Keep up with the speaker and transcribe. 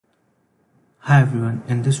Hi everyone,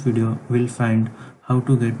 in this video we'll find how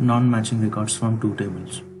to get non-matching records from two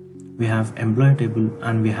tables. We have employee table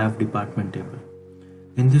and we have department table.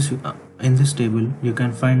 In this table you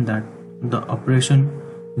can find that the operation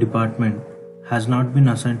department has not been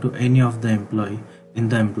assigned to any of the employee in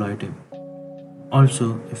the employee table.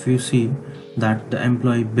 Also, if you see that the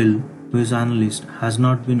employee Bill, who is analyst, has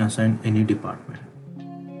not been assigned any department.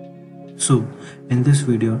 So in this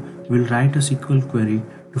video we'll write a SQL query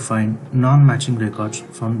to find non-matching records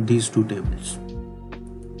from these two tables.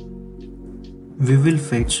 We will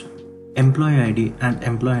fetch employee ID and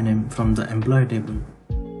employee name from the employee table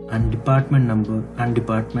and department number and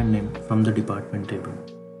department name from the department table.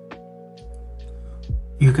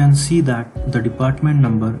 You can see that the department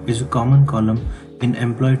number is a common column in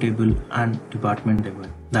employee table and department table.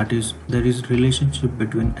 That is, there is relationship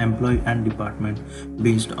between employee and department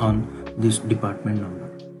based on this department number.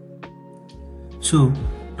 So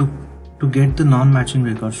to get the non-matching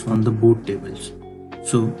records from the both tables,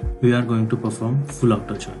 so we are going to perform full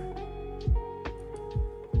outer join.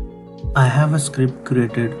 I have a script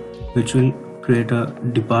created which will create a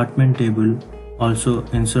department table, also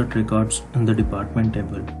insert records in the department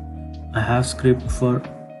table. I have script for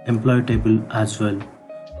employee table as well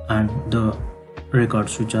and the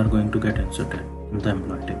records which are going to get inserted in the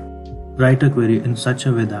employee table. Write a query in such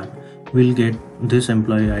a way that we'll get this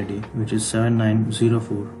employee ID which is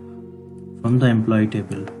 7904 from the employee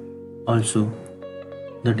table, also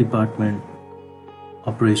the department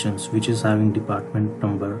operations which is having department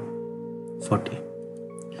number 40.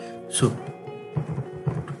 So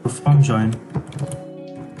to perform join,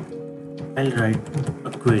 I'll write a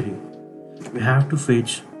query. We have to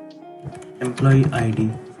fetch employee ID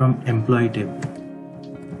from employee table.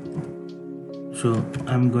 So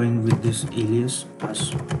I'm going with this alias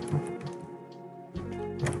as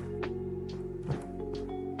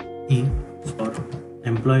E for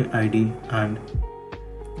employee ID and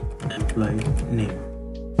employee name.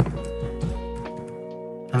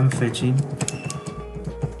 I'm fetching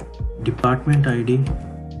department ID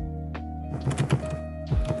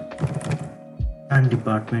and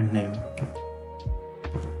department name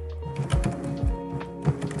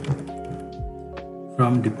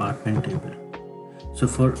from department table. So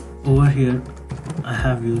for over here I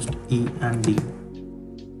have used E and D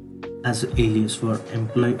as alias for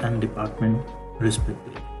employee and department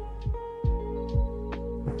respectively.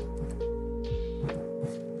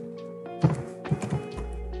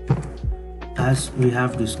 As we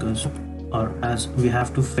have discussed, or as we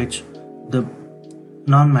have to fetch the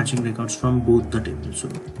non-matching records from both the tables, so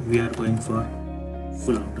we are going for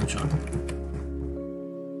full outer join.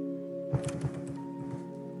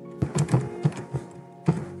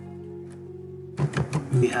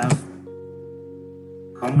 We have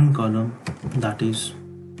common column, that is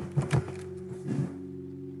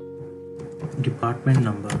department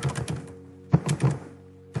number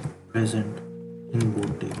present in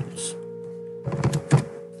both tables.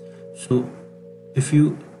 So if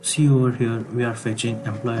you see over here, we are fetching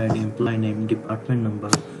employee ID, employee name, department number,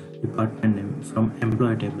 department name from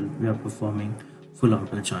employee table. We are performing full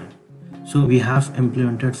outer join. So we have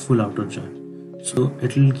implemented full outer join. So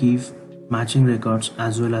it will give matching records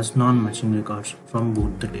as well as non-matching records from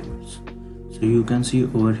both the tables. So you can see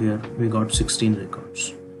over here we got 16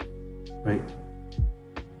 records, right,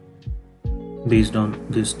 based on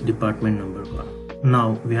this department number column.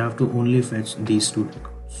 Now we have to only fetch these two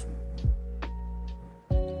records.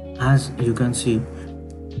 As you can see,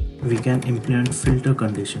 we can implement filter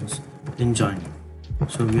conditions in joining.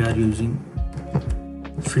 So we are using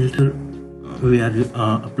filter, we are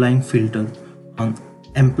applying filter on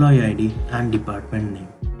employee ID and department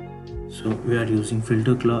name. So we are using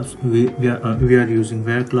filter clause, we are using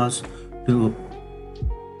where clause to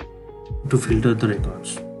filter the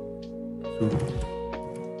records.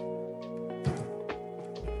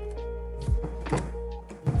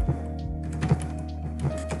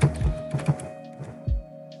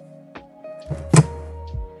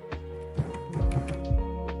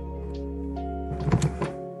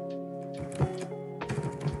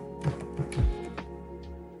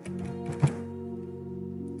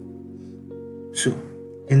 So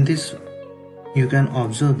in this you can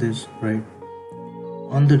observe this, right?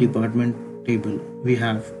 On the department table we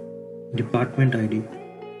have department ID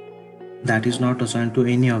that is not assigned to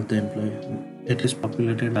any of the employee. It is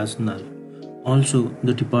populated as null. Also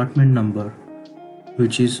the department number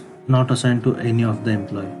which is not assigned to any of the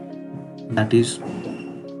employee, that is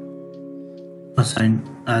assigned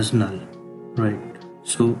as null, right?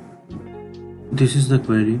 So this is the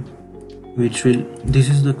query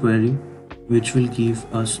which will give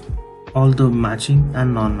us all the matching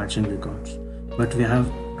and non-matching records. but we have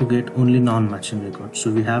to get only non-matching records. So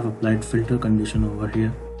we have applied filter condition over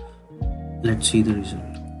here. Let's see the result.